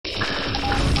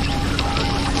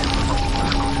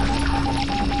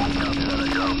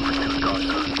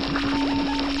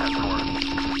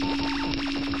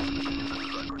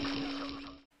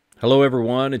Hello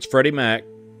everyone, it's Freddie Mac,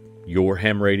 your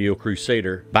ham radio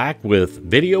crusader, back with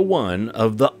video 1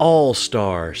 of the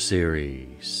AllStar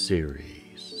series.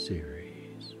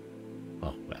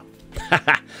 Oh, well.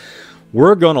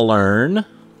 We're going to learn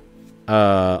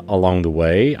along the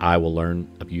way. I will learn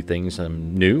a few things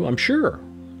new, I'm sure.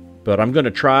 But I'm going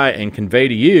to try and convey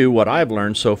to you what I've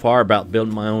learned so far about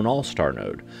building my own AllStar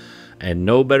node. And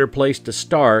no better place to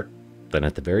start than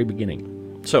at the very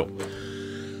beginning. So,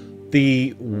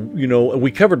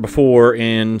 we covered before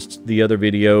in the other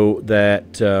video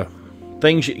that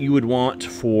things that you would want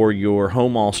for your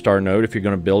home AllStar node if you're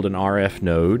going to build an RF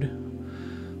node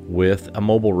with a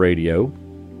mobile radio.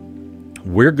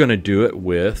 We're going to do it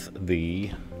with the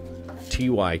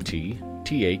TYT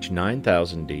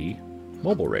TH9000D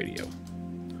mobile radio.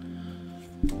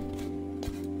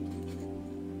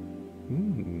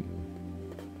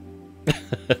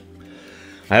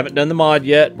 I haven't done the mod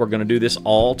yet. We're going to do this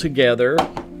all together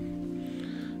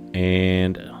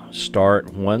and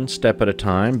start one step at a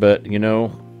time. But, you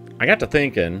know, I got to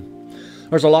thinking,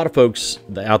 there's a lot of folks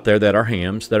out there that are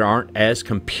hams that aren't as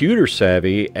computer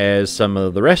savvy as some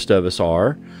of the rest of us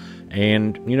are.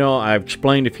 And, you know, I've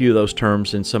explained a few of those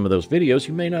terms in some of those videos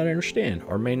you may not understand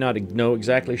or may not know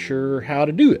exactly sure how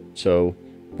to do it. So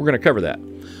we're going to cover that.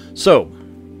 So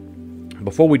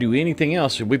before we do anything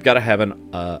else, we've got to have a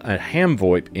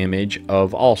HamVoip image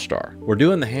of AllStar. We're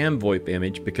doing the HamVoip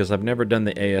image because I've never done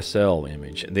the ASL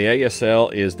image. The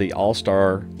ASL is the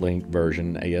AllStar Link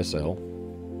version ASL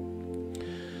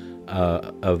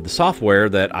of the software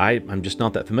that I'm just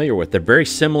not that familiar with. They're very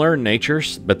similar in nature,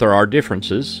 but there are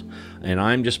differences. And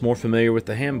I'm just more familiar with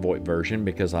the HamVoip version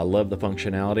because I love the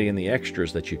functionality and the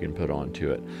extras that you can put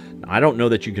onto it. Now, I don't know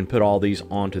that you can put all these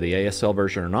onto the ASL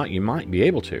version or not. You might be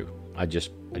able to. I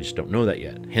just don't know that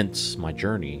yet. Hence my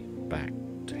journey back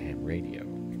to ham radio.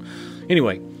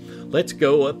 Anyway, let's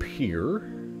go up here.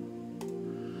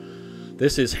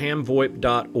 This is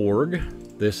hamvoip.org.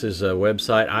 This is a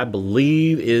website I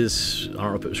believe is, I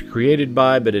don't know if it was created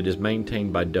by, but it is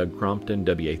maintained by Doug Crompton,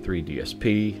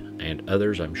 WA3DSP, and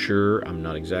others, I'm sure. I'm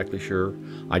not exactly sure.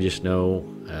 I just know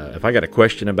if I got a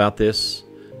question about this,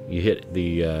 you hit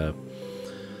the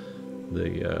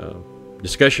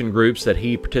discussion groups that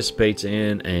he participates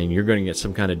in, and you're going to get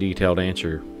some kind of detailed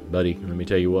answer, buddy. Let me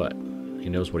tell you what, he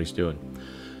knows what he's doing.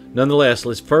 Nonetheless,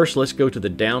 let's go to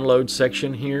the download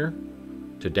section here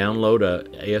to download a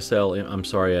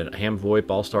HamVoip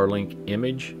AllStar Link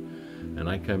image, and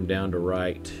I come down to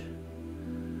right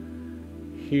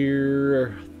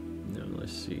here. Now,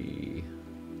 let's see.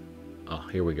 Oh,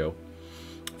 here we go.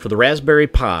 For the Raspberry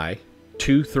Pi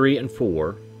 2, 3, and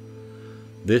 4.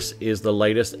 This is the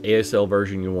latest ASL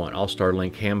version you want, AllStar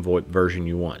Link HamVoip version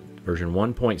you want. Version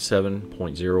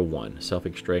 1.7.01,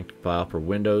 self-extract file for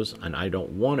Windows, and I don't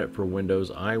want it for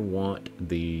Windows. I want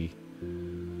the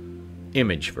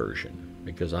image version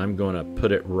because I'm going to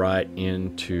put it right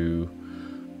into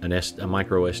a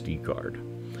micro SD card.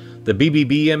 The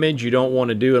BBB image you don't want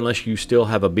to do unless you still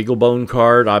have a BeagleBone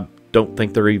card. I don't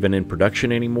think they're even in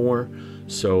production anymore,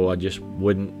 so I just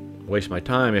wouldn't waste my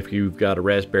time. If you've got a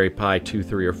Raspberry Pi 2,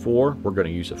 3, or 4, we're going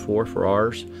to use a 4 for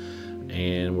ours,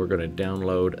 and we're going to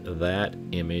download that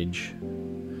image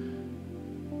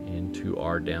into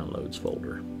our downloads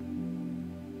folder.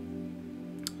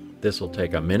 This will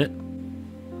take a minute.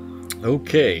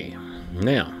 Okay,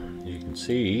 now you can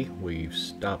see we've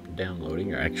stopped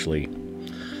downloading, or actually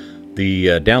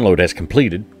the download has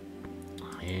completed,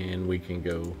 and we can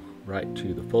go right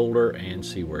to the folder and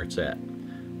see where it's at.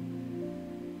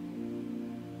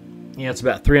 Yeah, it's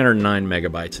about 309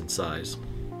 megabytes in size.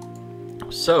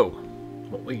 So,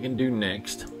 what we can do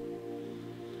next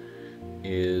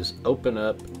is open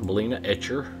up Balena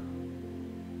Etcher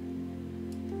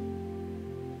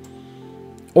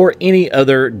or any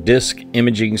other disk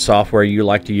imaging software you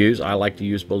like to use. I like to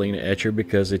use Balena Etcher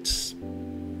because it's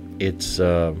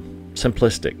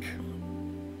simplistic,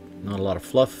 not a lot of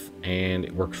fluff, and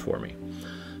it works for me.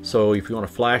 So if you want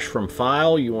to flash from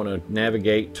file, you want to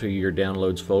navigate to your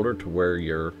downloads folder to where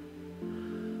your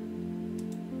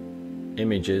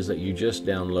image is that you just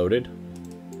downloaded,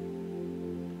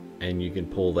 and you can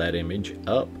pull that image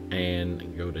up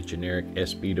and go to generic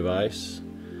SB device.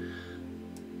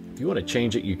 If you want to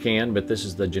change it, you can, but this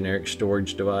is the generic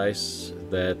storage device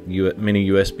that mini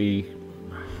USB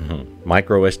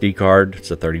micro SD card.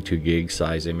 It's a 32 gig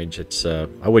size image. It's I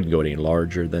wouldn't go any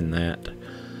larger than that.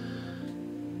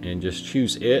 And just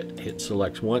choose it, hit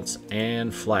select once,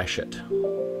 and flash it.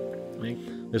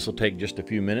 This will take just a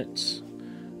few minutes,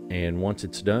 and once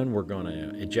it's done, we're going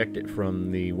to eject it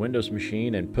from the Windows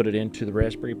machine and put it into the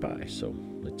Raspberry Pi. So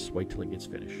let's wait till it gets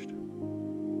finished.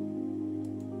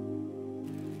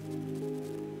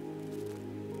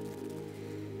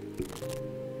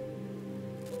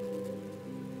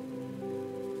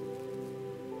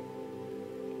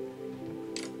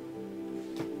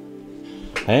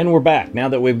 And we're back. Now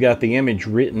that we've got the image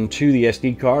written to the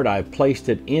SD card, I've placed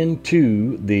it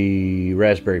into the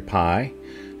Raspberry Pi,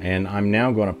 and I'm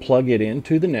now going to plug it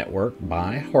into the network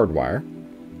by hardwire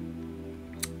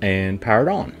and power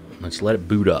it on. Let's let it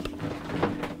boot up.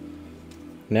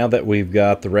 Now that we've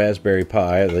got the Raspberry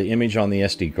Pi, the image on the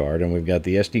SD card, and we've got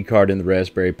the SD card in the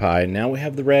Raspberry Pi, now we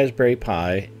have the Raspberry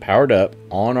Pi powered up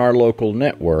on our local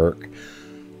network.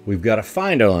 We've got to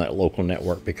find it on that local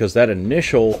network because that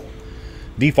initial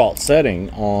default setting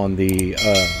on the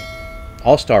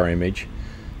AllStar image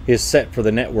is set for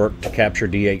the network to capture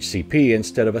DHCP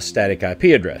instead of a static IP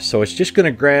address. So it's just going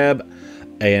to grab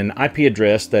an IP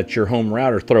address that your home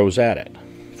router throws at it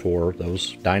for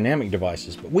those dynamic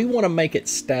devices. But we want to make it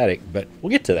static, but we'll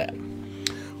get to that.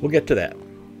 We'll get to that.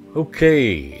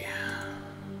 Okay.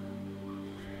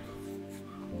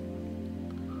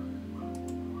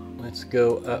 Let's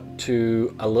go up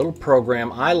to a little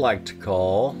program I like to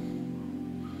call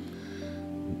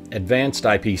Advanced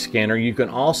IP Scanner. You can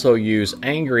also use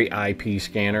Angry IP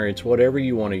Scanner. It's whatever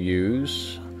you want to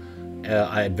use.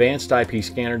 Advanced IP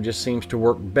Scanner just seems to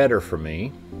work better for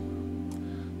me.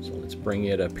 So let's bring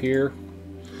it up here.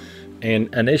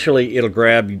 And initially it'll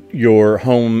grab your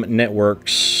home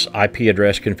network's IP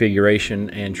address configuration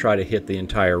and try to hit the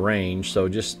entire range. So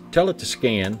just tell it to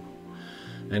scan,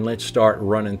 and let's start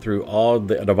running through all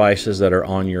the devices that are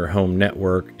on your home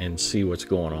network and see what's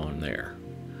going on there.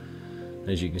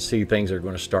 As you can see, things are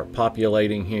going to start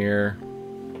populating here.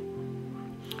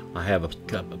 I have a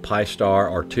Pi Star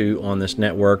or two on this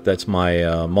network. That's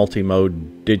my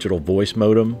multi-mode digital voice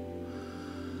modem.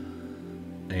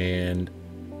 And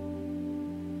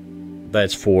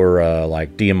that's for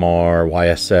like DMR,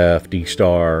 YSF,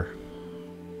 D-Star.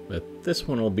 But this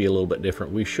one will be a little bit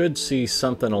different. We should see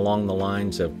something along the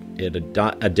lines of it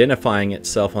identifying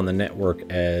itself on the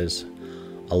network as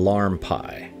Alarm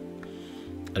Pi.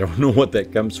 I don't know what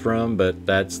that comes from, but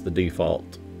that's the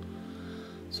default.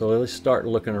 So let's start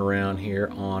looking around here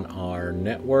on our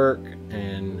network,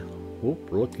 and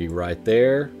whoop, looky right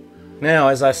there. Now,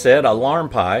 as I said, Alarm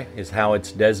Pi is how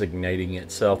it's designating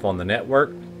itself on the network,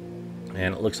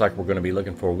 and it looks like we're going to be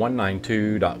looking for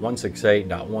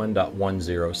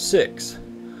 192.168.1.106.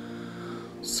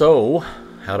 So,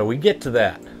 how do we get to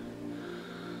that?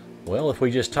 Well, if we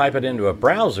just type it into a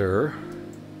browser,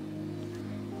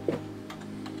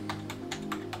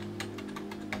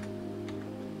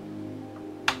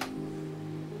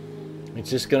 it's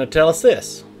just going to tell us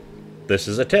this. This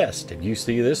is a test. If you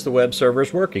see this, the web server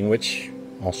is working, which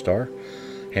AllStar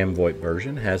HamVoip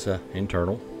version has an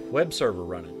internal web server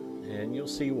running. And you'll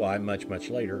see why much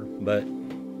later. But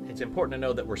it's important to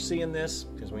know that we're seeing this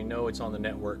because we know it's on the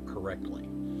network correctly.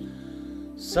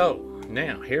 So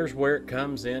now here's where it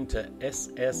comes into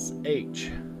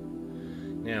SSH.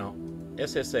 Now,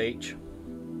 SSH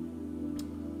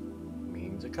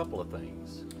means a couple of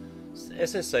things.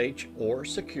 SSH, or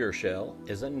Secure Shell,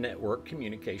 is a network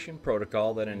communication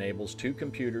protocol that enables two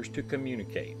computers to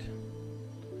communicate,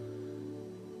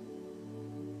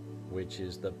 which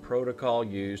is the protocol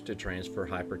used to transfer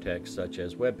hypertext such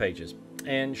as web pages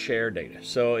and share data.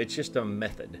 So it's just a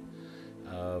method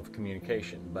of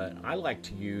communication, but I like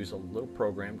to use a little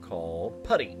program called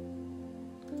PuTTY.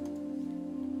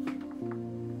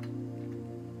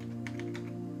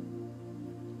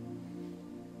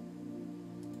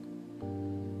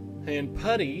 And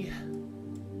PuTTY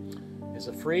is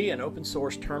a free and open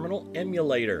source terminal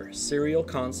emulator, serial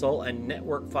console, and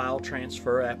network file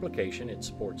transfer application. It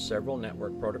supports several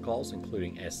network protocols,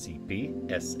 including SCP,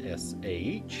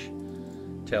 SSH,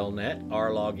 Telnet,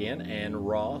 RLogin, and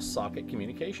raw socket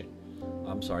connection.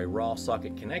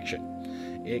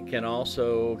 It can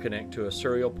also connect to a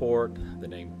serial port. The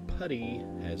name PuTTY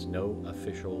has no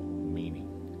official meaning.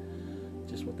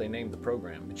 Just what they named the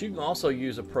program. But you can also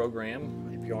use a program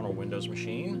if you're on a Windows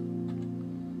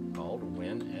machine called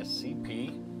WinSCP.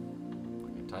 I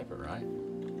can type it right.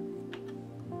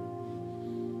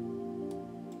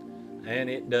 And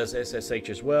it does SSH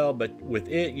as well, but with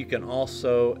it you can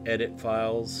also edit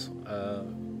files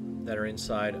that are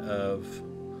inside of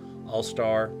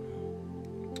AllStar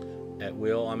at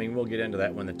will. I mean, we'll get into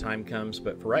that when the time comes,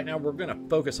 but for right now we're going to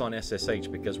focus on SSH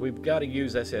because we've got to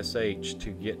use SSH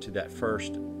to get to that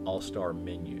first AllStar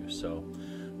menu. So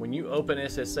when you open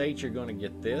SSH, you're going to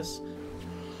get this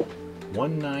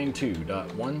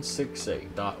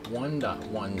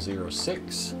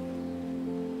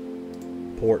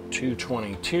 192.168.1.106, port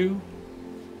 222.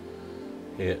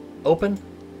 Hit open,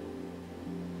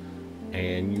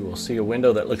 and you will see a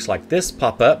window that looks like this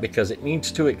pop up because it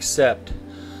needs to accept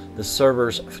the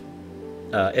server's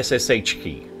SSH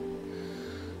key.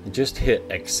 Just hit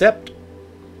accept,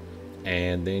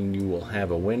 and then you will have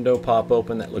a window pop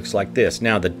open that looks like this.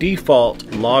 Now the default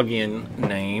login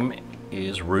name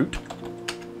is root,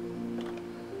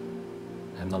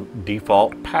 and the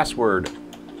default password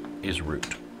is root.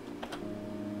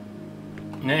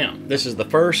 Now this is the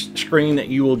first screen that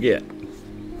you will get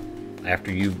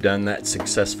after you've done that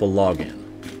successful login.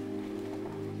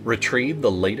 Retrieve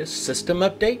the latest system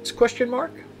updates? Question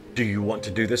mark. Do you want to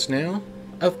do this now?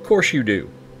 Of course you do.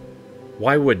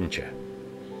 Why wouldn't you?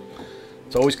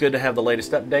 It's always good to have the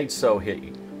latest updates, so hit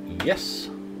yes.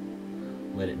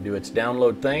 Let it do its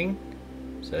download thing.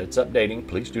 Said it's updating.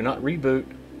 Please do not reboot.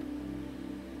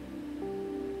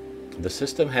 The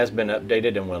system has been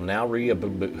updated and will now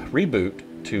reboot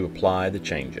to apply the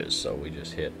changes. So we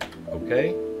just hit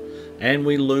OK. And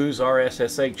we lose our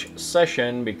SSH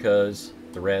session because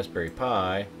the Raspberry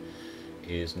Pi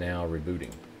is now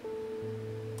rebooting.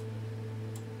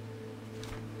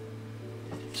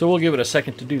 So we'll give it a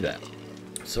second to do that.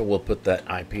 So we'll put that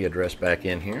IP address back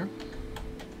in here.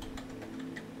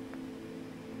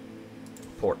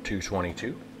 Port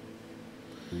 222.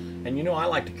 And you know, I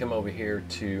like to come over here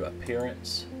to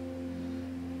Appearance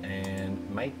and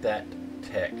make that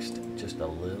text just a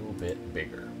little bit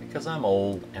bigger because I'm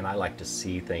old and I like to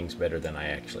see things better than I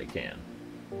actually can.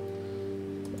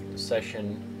 The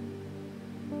session,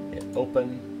 hit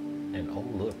open, and oh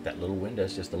look, that little window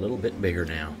is just a little bit bigger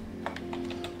now.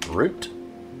 Root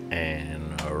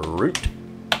and root.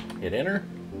 Hit enter.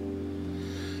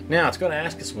 Now it's going to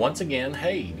ask us once again,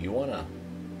 hey, do you want to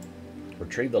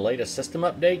retrieve the latest system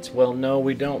updates? Well, no,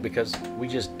 we don't because we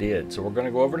just did. So we're going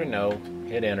to go over to no,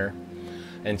 hit enter,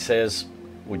 and says,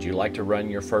 would you like to run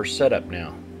your first setup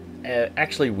now?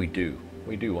 Actually, we do.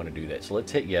 We do want to do that. So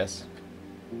let's hit yes.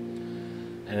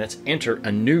 And let's enter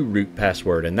a new root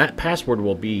password. And that password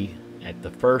will be at the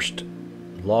first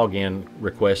login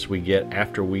request we get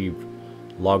after we've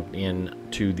logged in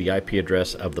to the IP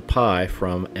address of the Pi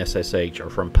from SSH or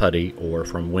from PuTTY or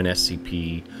from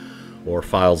WinSCP or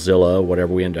FileZilla,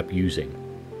 whatever we end up using.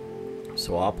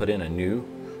 So I'll put in a new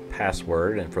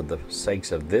password, and for the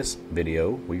sakes of this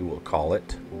video, we will call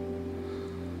it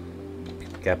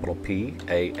capital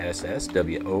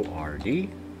PASSWORD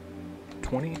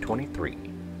 2023.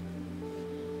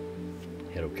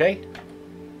 Hit OK.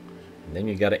 And then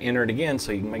you got to enter it again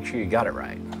so you can make sure you got it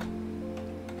right.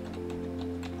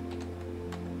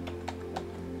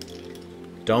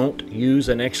 Don't use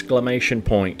an exclamation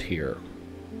point here.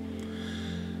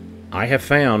 I have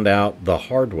found out the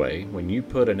hard way, when you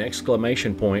put an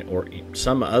exclamation point or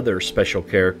some other special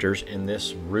characters in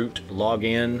this root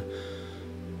login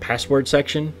password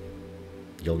section,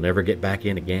 you'll never get back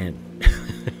in again.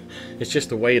 It's just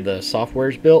the way the software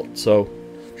is built, so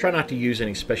try not to use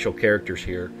any special characters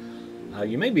here.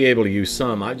 You may be able to use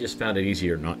some. I just found it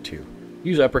easier not to.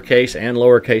 Use uppercase and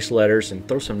lowercase letters and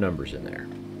throw some numbers in there.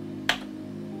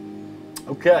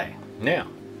 Okay, now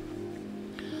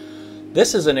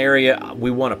this is an area we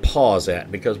want to pause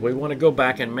at because we want to go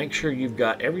back and make sure you've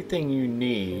got everything you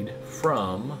need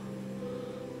from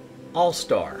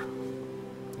AllStar.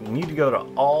 You need to go to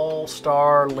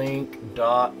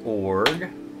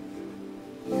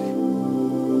allstarlink.org.